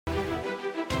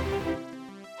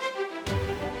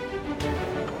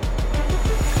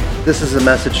This is a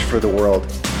message for the world.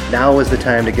 Now is the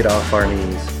time to get off our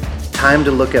knees. Time to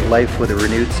look at life with a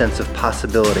renewed sense of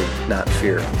possibility, not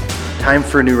fear. Time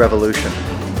for a new revolution,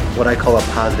 what I call a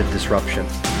positive disruption.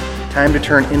 Time to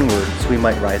turn inward so we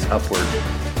might rise upward.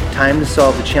 Time to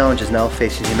solve the challenges now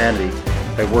facing humanity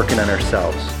by working on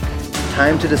ourselves.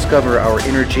 Time to discover our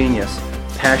inner genius,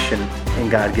 passion, and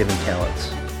God-given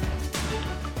talents.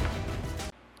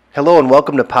 Hello and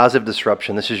welcome to Positive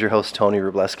Disruption. This is your host, Tony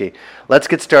Wrubleski. Let's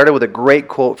get started with a great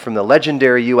quote from the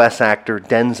legendary U.S. actor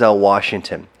Denzel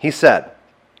Washington. He said,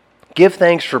 "Give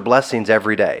thanks for blessings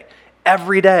every day.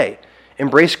 Every day.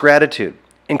 Embrace gratitude.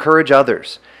 Encourage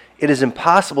others. It is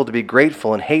impossible to be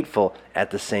grateful and hateful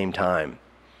at the same time."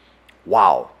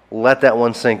 Wow. Let that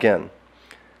one sink in.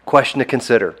 Question to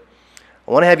consider.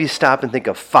 I want to have you stop and think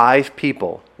of 5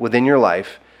 people within your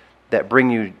life that bring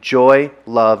you joy,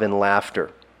 love, and laughter.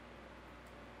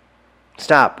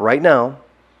 Stop right now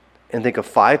and think of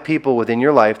 5 people within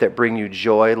your life that bring you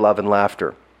joy, love, and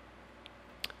laughter.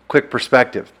 Quick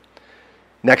perspective.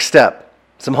 Next step,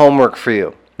 some homework for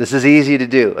you. This is easy to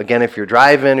do. Again, if you're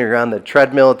driving or you're on the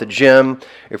treadmill at the gym,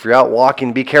 if you're out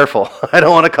walking, be careful. I don't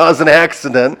want to cause an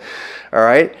accident, all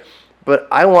right? But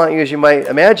I want you, as you might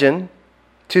imagine,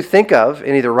 to think of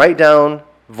and either write down,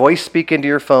 voice speak into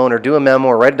your phone, or do a memo,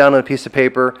 or write it down on a piece of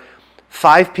paper,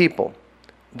 5 people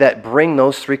that bring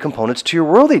those 3 components to your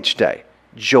world each day.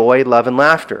 Joy, love, and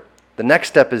laughter. The next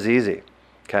step is easy,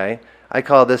 okay? I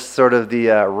call this sort of the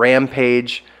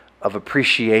rampage of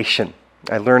appreciation.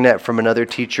 I learned that from another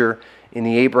teacher in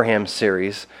the Abraham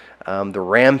series, the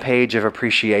rampage of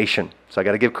appreciation. So I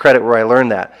got to give credit where I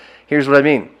learned that. Here's what I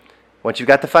mean. Once you've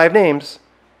got the 5 names,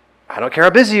 I don't care how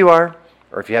busy you are,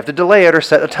 or if you have to delay it or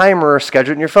set a timer or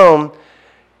schedule it in your phone,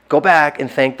 go back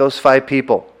and thank those 5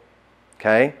 people,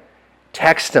 okay?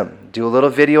 Text them. Do a little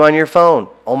video on your phone.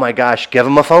 Oh my gosh, give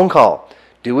them a phone call.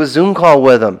 Do a Zoom call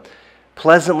with them.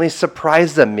 Pleasantly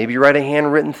surprise them. Maybe write a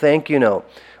handwritten thank you note.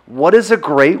 What is a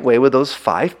great way with those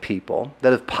 5 people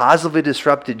that have positively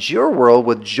disrupted your world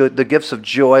with the gifts of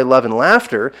joy, love, and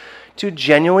laughter to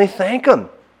genuinely thank them?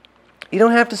 You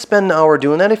don't have to spend an hour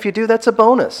doing that. If you do, that's a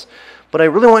bonus. But I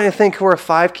really want you to think who are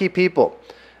 5 key people.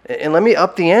 And let me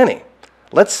up the ante.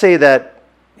 Let's say that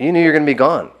you knew you're going to be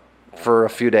gone for a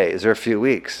few days or a few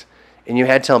weeks, and you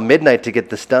had till midnight to get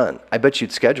this done. I bet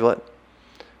you'd schedule it.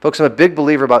 Folks, I'm a big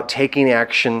believer about taking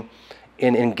action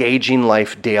in engaging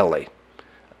life daily.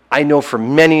 I know for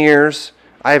many years,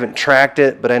 I haven't tracked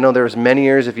it, but I know there was many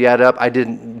years, if you add it up, I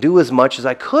didn't do as much as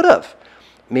I could have.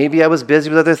 Maybe I was busy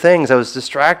with other things. I was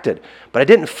distracted, but I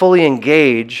didn't fully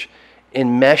engage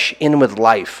and mesh in with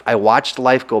life. I watched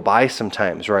life go by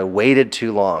sometimes, or I waited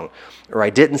too long, or I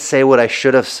didn't say what I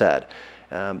should have said.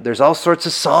 There's all sorts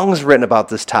of songs written about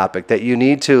this topic that you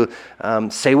need to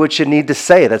say what you need to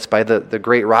say. That's by the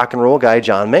great rock and roll guy,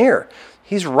 John Mayer.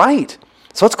 He's right.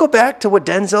 So let's go back to what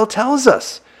Denzel tells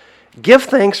us. Give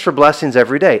thanks for blessings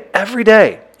every day. Every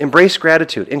day. Embrace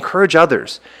gratitude. Encourage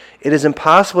others. It is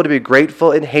impossible to be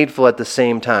grateful and hateful at the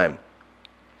same time.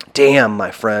 Damn,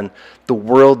 my friend, the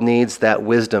world needs that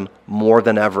wisdom more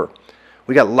than ever.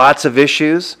 We got lots of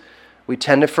issues. We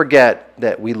tend to forget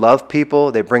that we love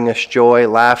people. They bring us joy,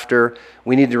 laughter.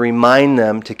 We need to remind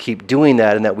them to keep doing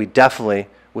that, and that we definitely,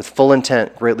 with full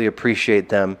intent, greatly appreciate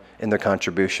them and their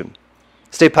contribution.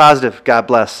 Stay positive. God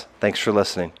bless. Thanks for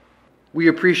listening. We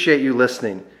appreciate you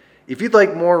listening. If you'd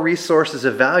like more resources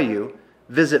of value,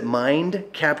 visit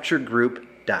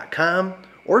mindcapturegroup.com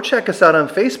or check us out on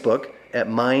Facebook at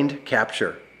Mind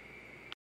Capture.